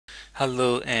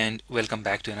Hello and welcome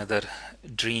back to another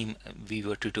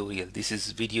Dreamweaver tutorial. This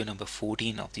is video number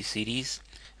 14 of the series.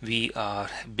 We are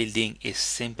building a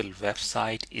simple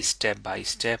website step by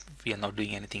step. We are not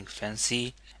doing anything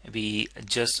fancy. We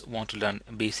just want to learn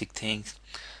basic things,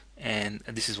 and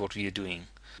this is what we are doing.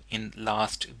 In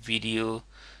last video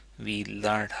we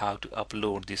learned how to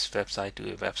upload this website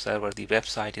to a web server. The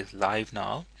website is live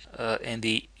now, and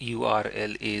the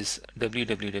URL is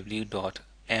www.my-uni.net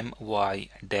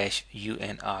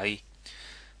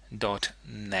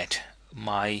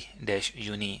my-uni.net.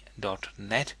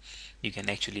 You can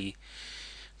actually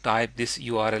type this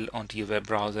URL onto your web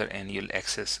browser and you'll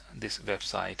access this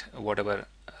website, whatever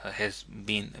has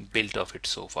been built of it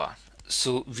so far.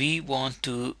 So we want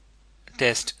to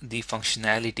test the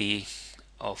functionality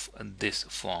of this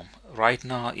form. Right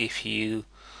now, if you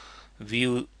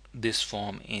view this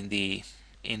form in the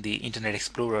Internet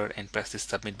Explorer and press the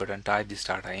submit button, type this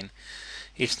data in,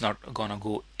 it's not gonna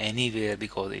go anywhere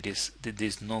because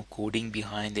there's no coding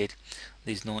behind it.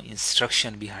 There's no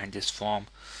instruction behind this form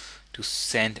to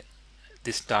send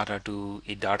this data to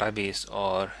a database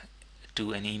or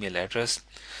to an email address.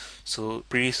 So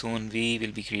pretty soon we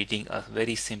will be creating a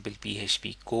very simple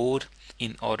PHP code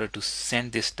in order to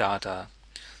send this data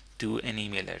to an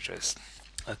email address.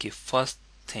 Okay, first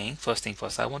thing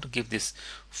first, I want to give this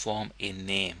form a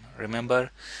name.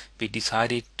 Remember, we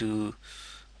decided to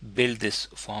build this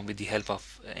form with the help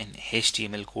of an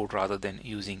HTML code rather than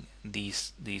using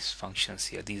these functions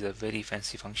here. These are very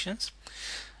fancy functions,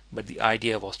 but the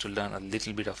idea was to learn a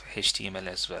little bit of HTML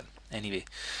as well. Anyway,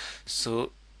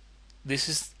 so this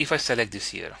is, if I select this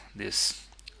here, this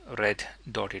red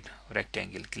dotted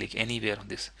rectangle, click anywhere on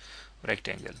this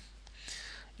rectangle,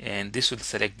 and this will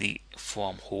select the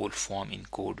whole form in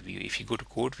code view. If you go to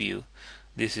code view,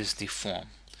 this is the form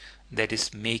that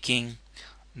is making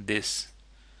this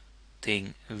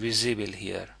thing visible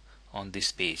here on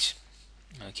this page.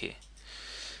 Okay,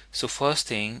 so first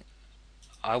thing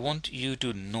I want you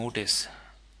to notice,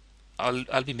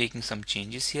 I'll be making some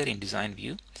changes here in design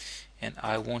view, and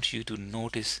I want you to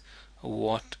notice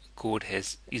what code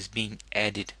is being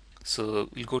added. So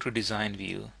we'll go to design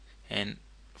view, and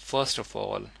first of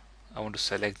all I want to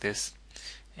select this,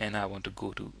 and I want to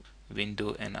go to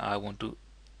window, and I want to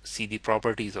see the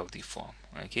properties of the form.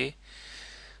 Okay,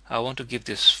 I want to give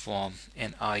this form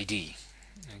an ID.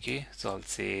 Okay, so I'll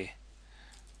say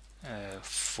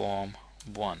form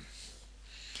 1,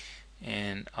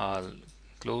 and I'll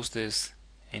close this,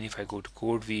 and if I go to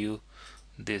code view,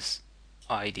 this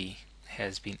ID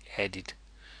has been added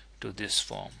to this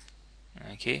form.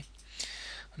 Okay,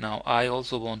 now I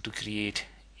also want to create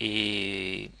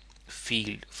a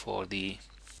field for the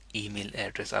email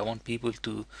address. I want people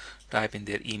to type in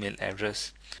their email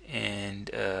address, and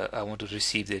I want to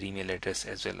receive their email address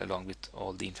as well along with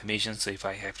all the information. So if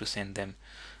I have to send them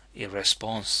a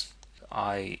response,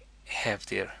 I have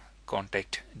their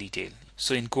contact detail.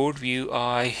 So in code view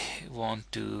I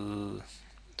want to,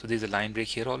 so there's a line break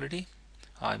here already.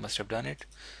 I must have done it.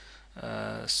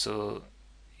 So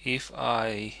if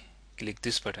I click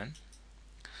this button,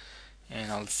 and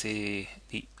I'll say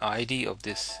the ID of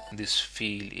this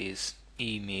field is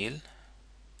email,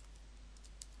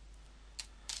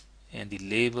 and the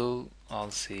label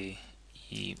I'll say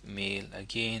email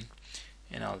again,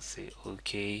 and I'll say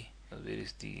okay. Where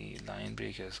is the line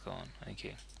break? Has gone.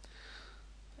 Okay,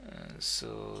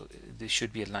 so there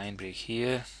should be a line break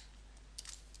here.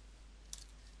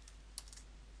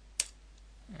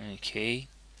 Okay,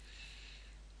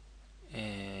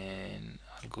 and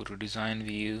I'll go to design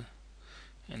view,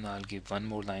 and I'll give one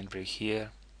more line break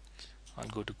here. I'll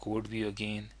go to code view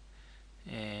again,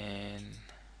 and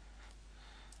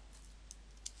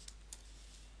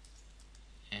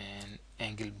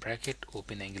angle bracket,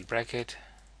 open angle bracket,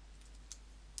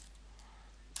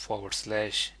 /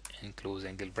 and close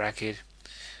angle bracket,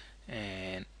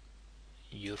 and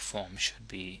your form should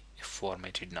be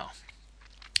formatted now.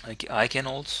 Okay, I can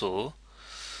also,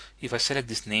 if I select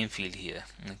this name field here,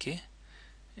 okay,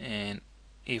 and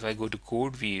if I go to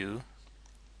code view,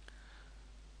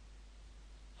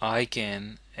 I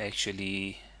can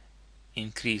actually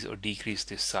increase or decrease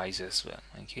this size as well.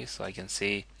 Okay, so I can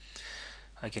say,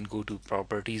 I can go to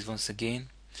properties once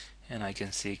again, and I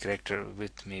can say character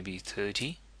width maybe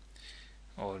 30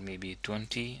 or maybe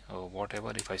 20 or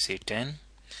whatever. If I say 10,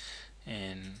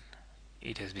 and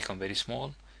it has become very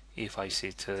small. If I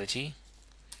say 30,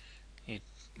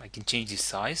 I can change the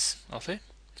size of it,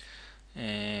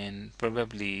 and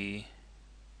probably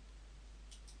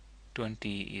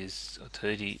 20 is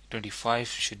 30, 25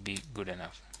 should be good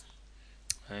enough.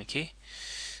 Okay,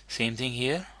 same thing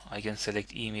here. I can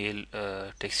select email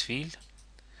text field,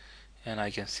 and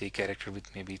I can say character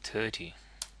width maybe 30.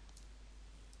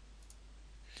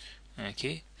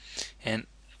 Okay, and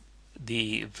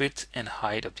the width and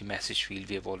height of the message field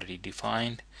we have already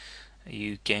defined.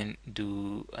 You can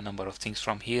do a number of things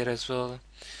from here as well,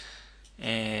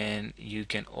 and you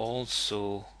can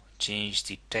also change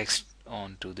the text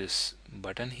onto this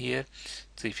button here.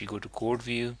 So if you go to code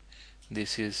view,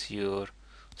 this is your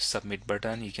submit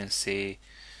button. You can say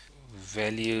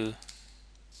value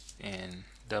in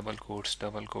double quotes,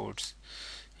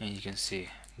 and you can say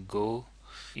go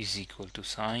is equal to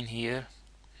sign here.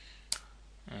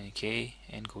 Okay,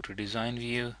 and go to design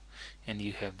view, and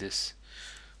you have this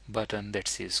button that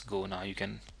says go. Now you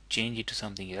can change it to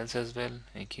something else as well.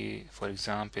 Okay, for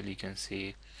example, you can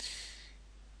say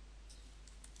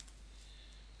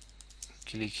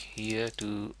click here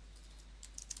to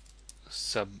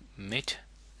submit,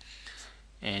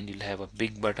 and you'll have a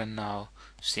big button now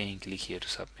saying click here to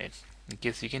submit.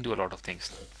 Okay, so you can do a lot of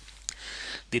things.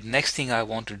 The next thing I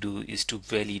want to do is to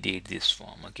validate this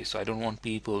form. Okay, so I don't want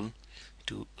people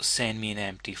to send me an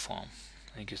empty form.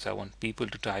 Okay, so I want people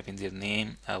to type in their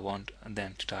name. I want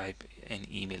them to type an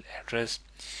email address.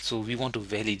 So we want to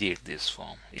validate this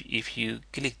form. If you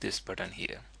click this button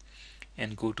here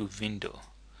and go to window,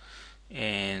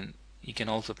 and you can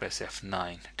also press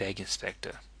F9, tag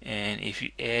inspector, and if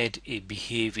you add a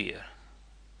behavior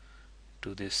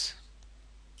to this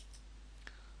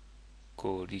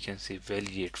code, you can say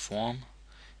validate form,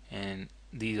 and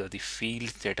these are the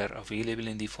fields that are available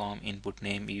in the form. Input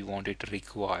name, we want it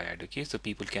required. Okay, so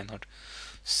people cannot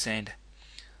send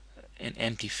an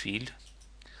empty field.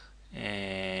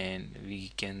 And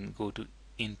we can go to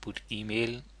input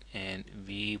email, and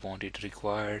we want it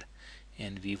required,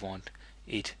 and we want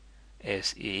it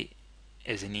as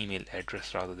an email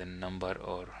address rather than number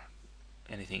or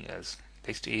anything else.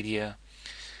 Text area,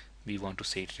 we want to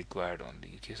say it required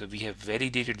only. Okay, so we have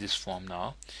validated this form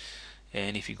now.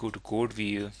 And if you go to code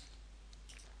view,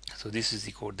 so this is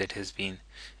the code that has been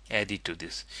added to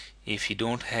this. If you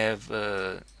don't have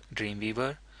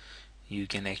Dreamweaver, you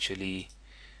can actually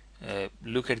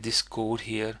look at this code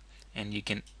here, and you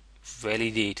can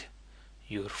validate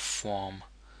your form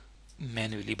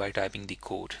manually by typing the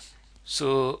code.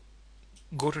 So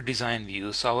go to design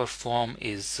view. So our form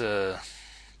is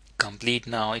complete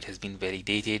now. It has been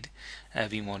validated.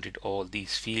 We wanted all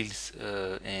these fields,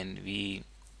 and we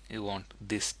want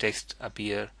this text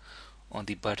appear on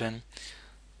the button,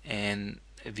 and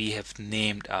we have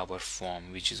named our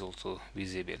form, which is also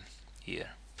visible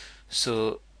here.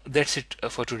 So that's it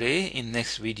for today. In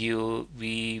next video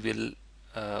we will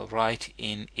write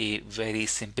in a very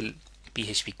simple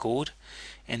PHP code,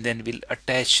 and then we'll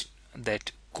attach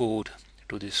that code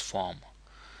to this form.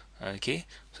 Okay,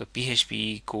 so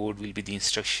PHP code will be the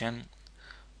instruction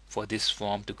for this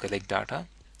form to collect data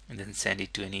and then send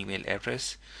it to an email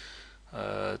address.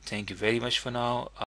 Thank you very much for now.